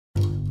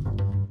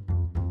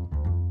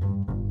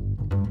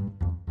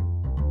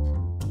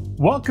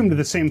Welcome to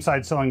the Same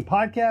Side Selling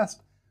Podcast.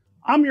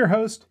 I'm your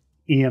host,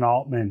 Ian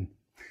Altman.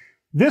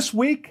 This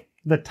week,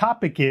 the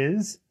topic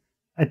is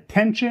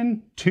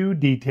attention to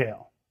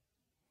detail.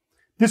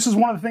 This is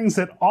one of the things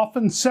that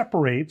often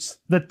separates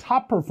the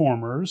top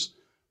performers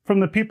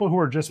from the people who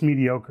are just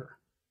mediocre.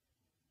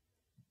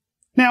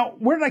 Now,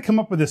 where did I come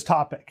up with this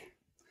topic?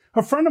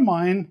 A friend of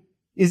mine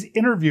is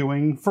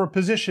interviewing for a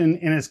position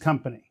in his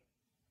company.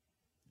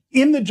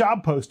 In the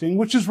job posting,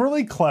 which is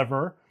really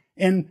clever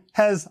and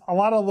has a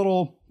lot of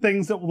little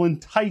things that will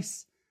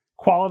entice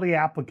quality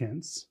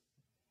applicants,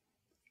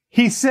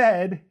 he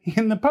said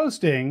in the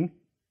posting,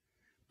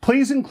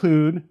 please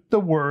include the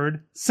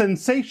word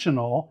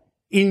sensational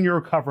in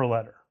your cover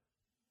letter.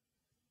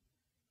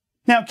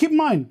 Now, keep in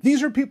mind,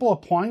 these are people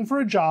applying for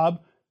a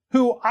job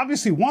who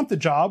obviously want the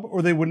job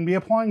or they wouldn't be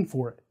applying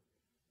for it.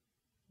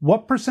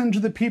 What percentage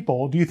of the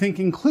people do you think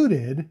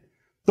included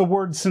the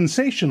word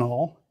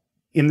sensational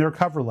in their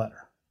cover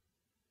letter?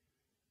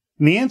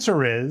 And the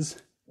answer is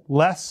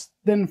less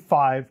than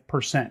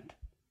 5%.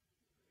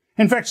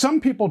 In fact, some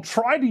people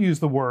tried to use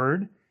the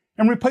word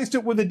and replaced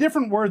it with a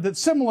different word that's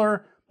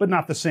similar, but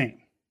not the same.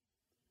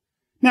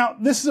 Now,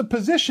 this is a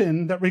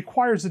position that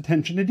requires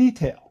attention to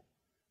detail.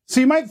 So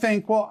you might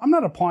think, well, I'm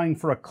not applying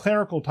for a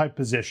clerical type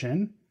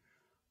position.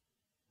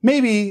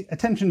 Maybe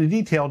attention to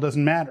detail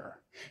doesn't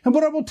matter. And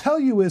what I will tell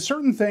you is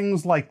certain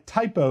things like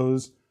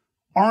typos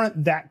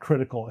aren't that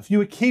critical. If you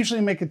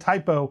occasionally make a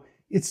typo,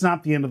 it's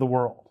not the end of the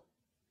world.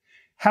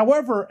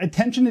 However,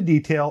 attention to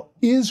detail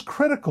is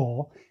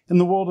critical in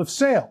the world of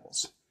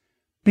sales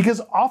because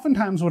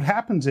oftentimes what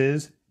happens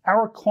is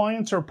our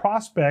clients or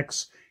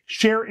prospects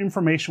share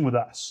information with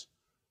us,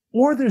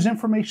 or there's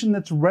information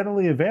that's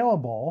readily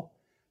available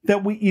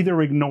that we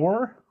either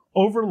ignore,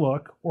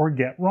 overlook, or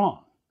get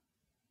wrong.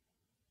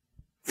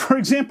 For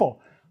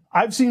example,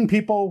 I've seen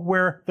people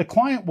where the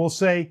client will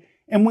say,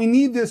 and we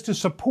need this to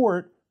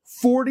support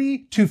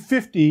 40 to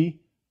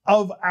 50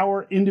 of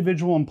our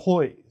individual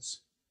employees.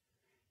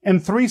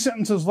 And 3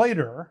 sentences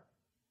later,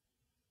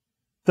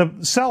 the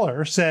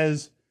seller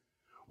says,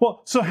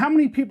 well, so how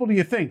many people do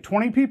you think?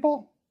 20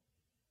 people?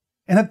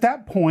 And at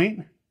that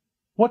point,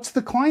 what's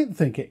the client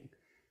thinking?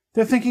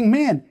 They're thinking,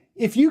 man,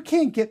 if you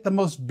can't get the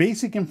most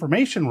basic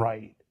information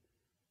right,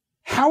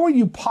 how are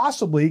you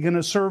possibly going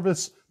to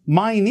service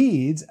my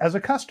needs as a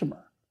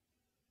customer?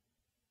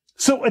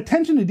 So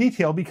attention to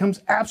detail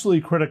becomes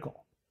absolutely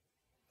critical.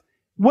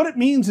 What it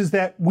means is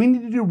that we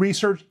need to do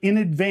research in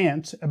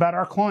advance about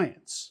our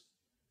clients.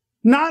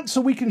 Not so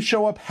we can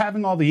show up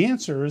having all the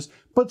answers,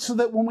 but so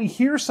that when we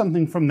hear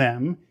something from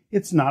them,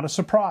 it's not a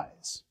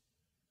surprise.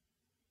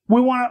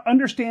 We want to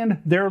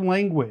understand their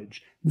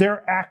language,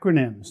 their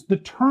acronyms, the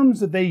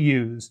terms that they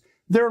use,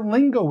 their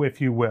lingo,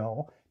 if you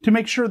will, to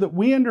make sure that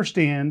we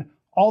understand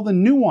all the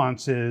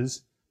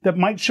nuances that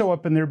might show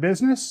up in their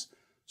business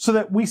so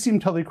that we seem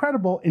totally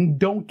credible and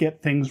don't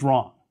get things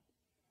wrong.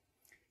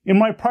 In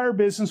my prior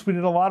business, we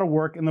did a lot of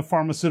work in the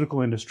pharmaceutical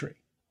industry.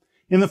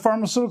 In the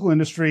pharmaceutical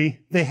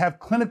industry, they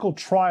have clinical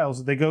trials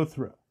that they go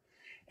through.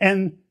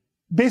 And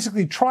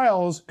basically,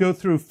 trials go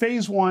through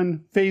phase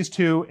 1, phase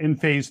 2,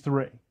 and phase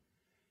 3.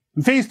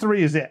 And phase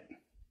 3 is it.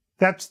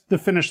 That's the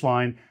finish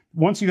line.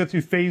 Once you go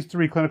through phase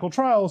 3 clinical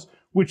trials,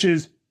 which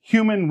is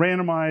human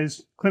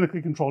randomized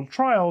clinically controlled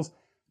trials,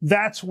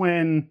 that's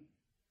when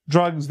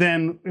drugs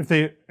then, if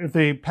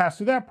they pass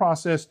through that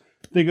process,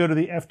 they go to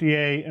the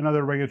FDA and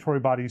other regulatory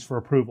bodies for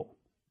approval.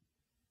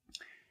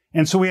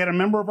 And so we had a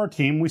member of our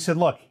team, we said,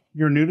 look,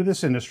 you're new to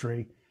this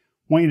industry. I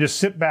want you to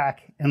sit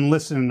back and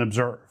listen and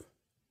observe.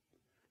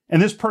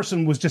 And this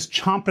person was just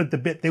chomping at the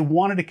bit. They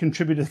wanted to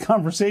contribute to the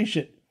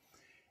conversation.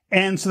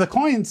 And so the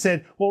client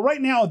said, well,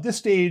 right now at this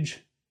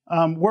stage,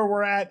 where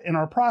we're at in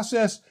our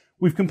process,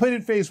 we've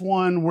completed phase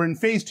 1. We're in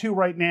phase 2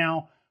 right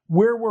now.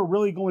 Where we're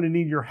really going to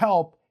need your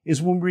help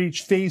is when we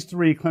reach phase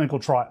 3 clinical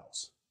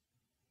trials.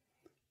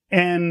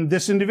 And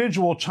this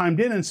individual chimed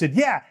in and said,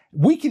 yeah,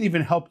 we can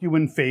even help you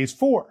in phase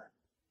 4.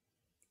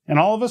 And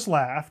all of us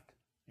laughed.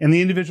 And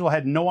the individual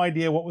had no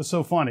idea what was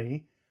so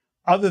funny,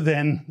 other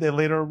than they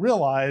later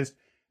realized,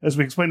 as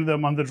we explained to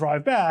them on the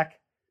drive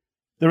back,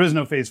 there is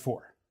no phase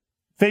 4.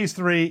 Phase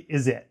 3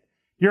 is it.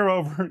 You're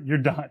over, you're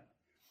done.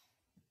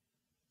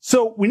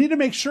 So we need to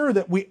make sure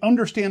that we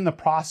understand the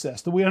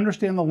process, that we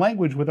understand the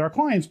language with our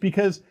clients,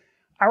 because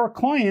our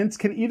clients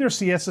can either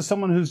see us as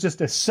someone who's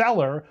just a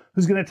seller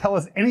who's going to tell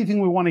us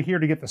anything we want to hear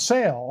to get the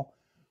sale,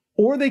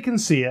 or they can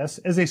see us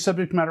as a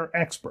subject matter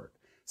expert.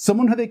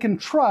 Someone who they can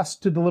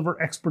trust to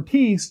deliver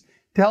expertise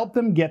to help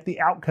them get the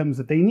outcomes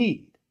that they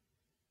need.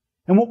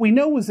 And what we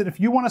know is that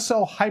if you want to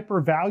sell hyper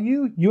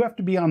value, you have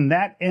to be on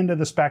that end of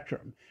the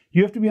spectrum.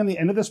 You have to be on the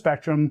end of the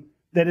spectrum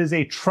that is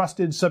a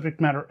trusted subject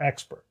matter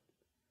expert.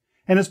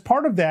 And as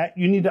part of that,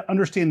 you need to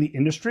understand the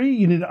industry,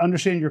 you need to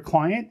understand your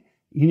client,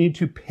 you need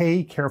to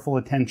pay careful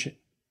attention.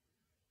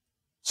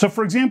 So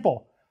for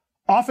example,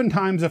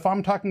 oftentimes if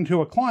I'm talking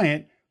to a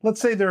client,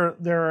 let's say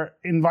they're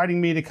inviting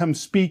me to come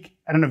speak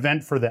at an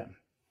event for them.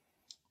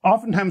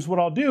 Oftentimes what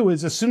I'll do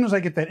is as soon as I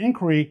get that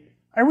inquiry,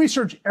 I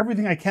research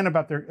everything I can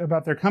about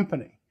their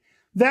company.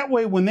 That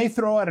way, when they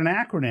throw out an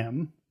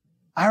acronym,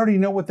 I already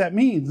know what that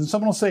means. And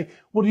someone will say,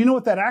 well, do you know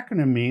what that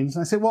acronym means?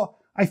 And I say, well,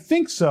 I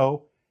think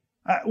so.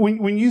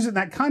 When you use it in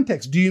that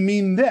context, do you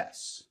mean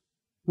this?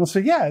 And they'll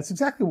say, yeah, that's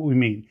exactly what we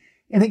mean.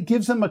 And it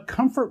gives them a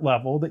comfort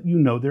level that you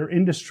know their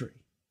industry.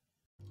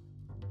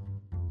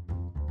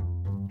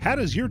 How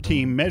does your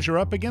team measure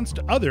up against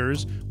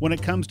others when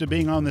it comes to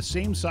being on the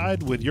same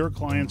side with your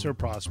clients or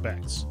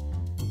prospects?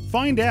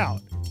 Find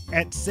out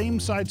at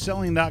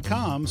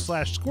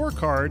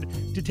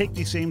samesideselling.com/scorecard to take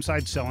the Same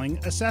Side Selling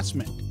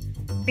assessment.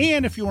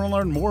 And if you want to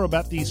learn more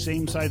about the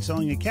Same Side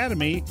Selling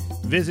Academy,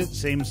 visit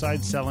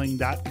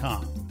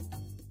samesideselling.com.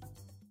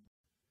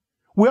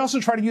 We also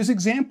try to use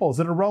examples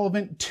that are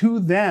relevant to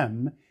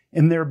them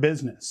in their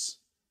business.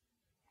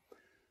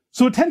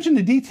 So attention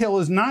to detail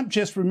is not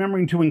just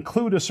remembering to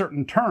include a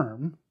certain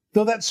term,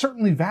 though that's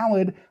certainly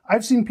valid.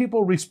 I've seen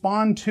people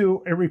respond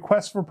to a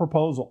request for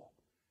proposal,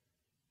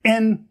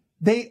 and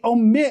they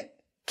omit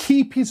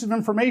key pieces of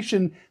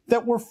information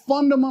that were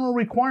fundamental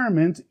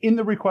requirements in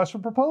the request for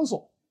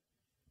proposal.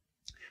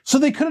 So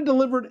they could have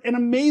delivered an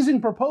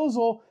amazing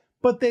proposal,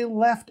 but they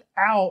left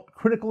out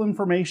critical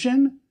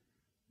information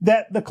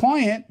that the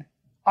client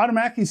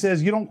automatically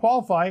says you don't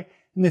qualify,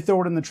 and they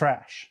throw it in the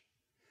trash.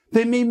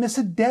 They may miss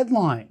a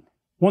deadline.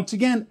 Once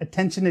again,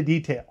 attention to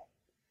detail.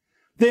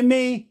 They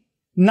may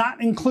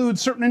not include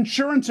certain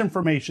insurance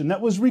information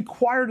that was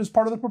required as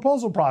part of the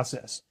proposal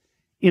process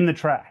in the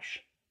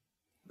trash.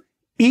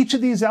 Each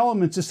of these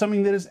elements is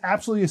something that is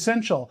absolutely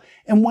essential.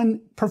 And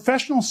when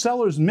professional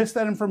sellers miss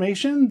that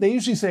information, they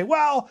usually say,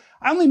 well,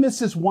 I only missed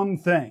this one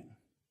thing.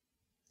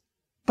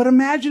 But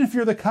imagine if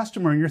you're the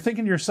customer and you're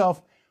thinking to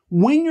yourself,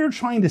 when you're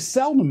trying to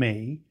sell to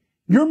me,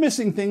 you're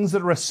missing things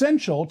that are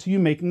essential to you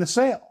making the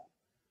sale.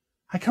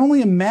 I can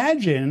only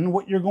imagine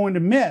what you're going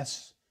to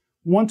miss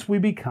once we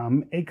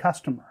become a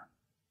customer.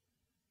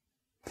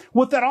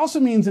 What that also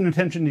means in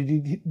attention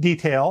to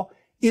detail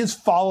is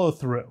follow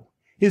through,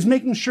 is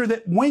making sure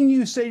that when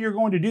you say you're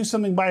going to do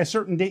something by a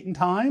certain date and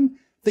time,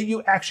 that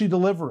you actually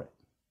deliver it.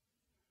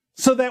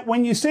 So that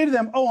when you say to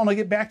them, oh, I'll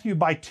get back to you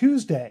by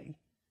Tuesday,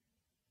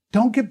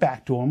 don't get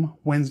back to them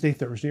Wednesday,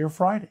 Thursday, or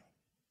Friday.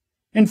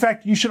 In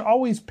fact, you should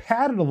always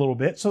pad it a little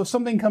bit so if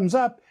something comes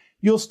up,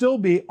 you'll still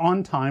be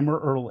on time or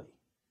early.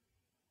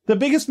 The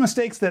biggest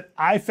mistakes that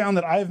I've found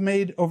that I've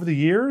made over the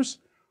years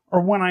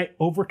are when I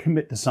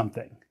overcommit to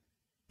something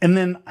and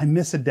then I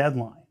miss a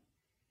deadline.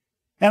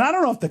 And I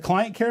don't know if the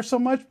client cares so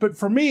much, but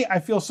for me, I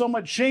feel so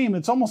much shame.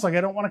 It's almost like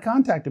I don't want to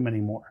contact him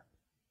anymore.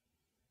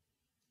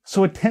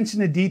 So attention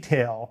to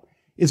detail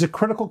is a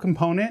critical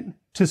component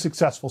to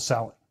successful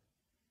selling.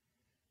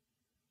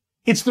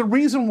 It's the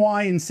reason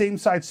why in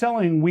same-side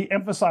selling, we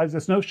emphasize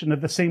this notion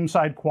of the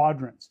same-side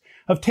quadrants,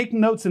 of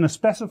taking notes in a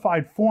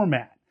specified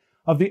format,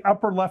 of the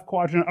upper left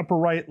quadrant, upper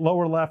right,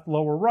 lower left,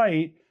 lower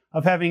right,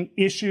 of having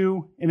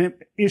issue in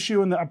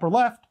the upper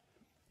left,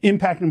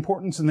 impact and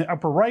importance in the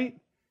upper right,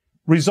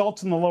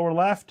 results in the lower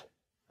left,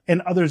 and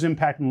others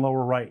impact in the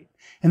lower right.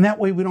 And that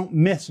way we don't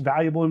miss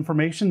valuable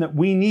information that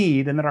we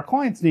need and that our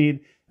clients need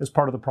as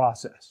part of the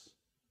process.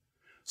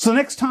 So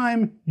next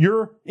time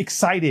you're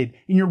excited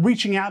and you're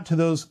reaching out to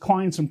those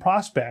clients and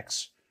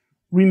prospects,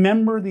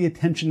 remember the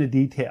attention to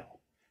detail.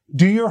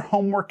 Do your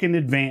homework in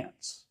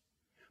advance.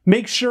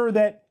 Make sure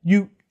that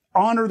you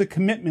honor the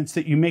commitments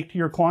that you make to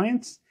your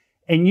clients,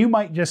 and you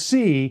might just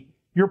see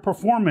your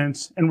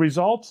performance and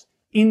results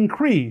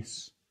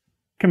increase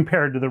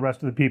compared to the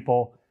rest of the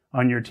people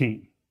on your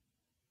team.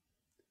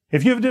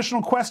 If you have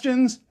additional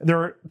questions, there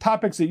are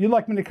topics that you'd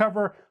like me to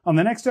cover on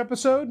the next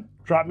episode,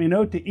 drop me a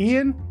note to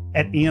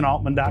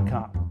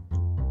Ian@ianaltman.com.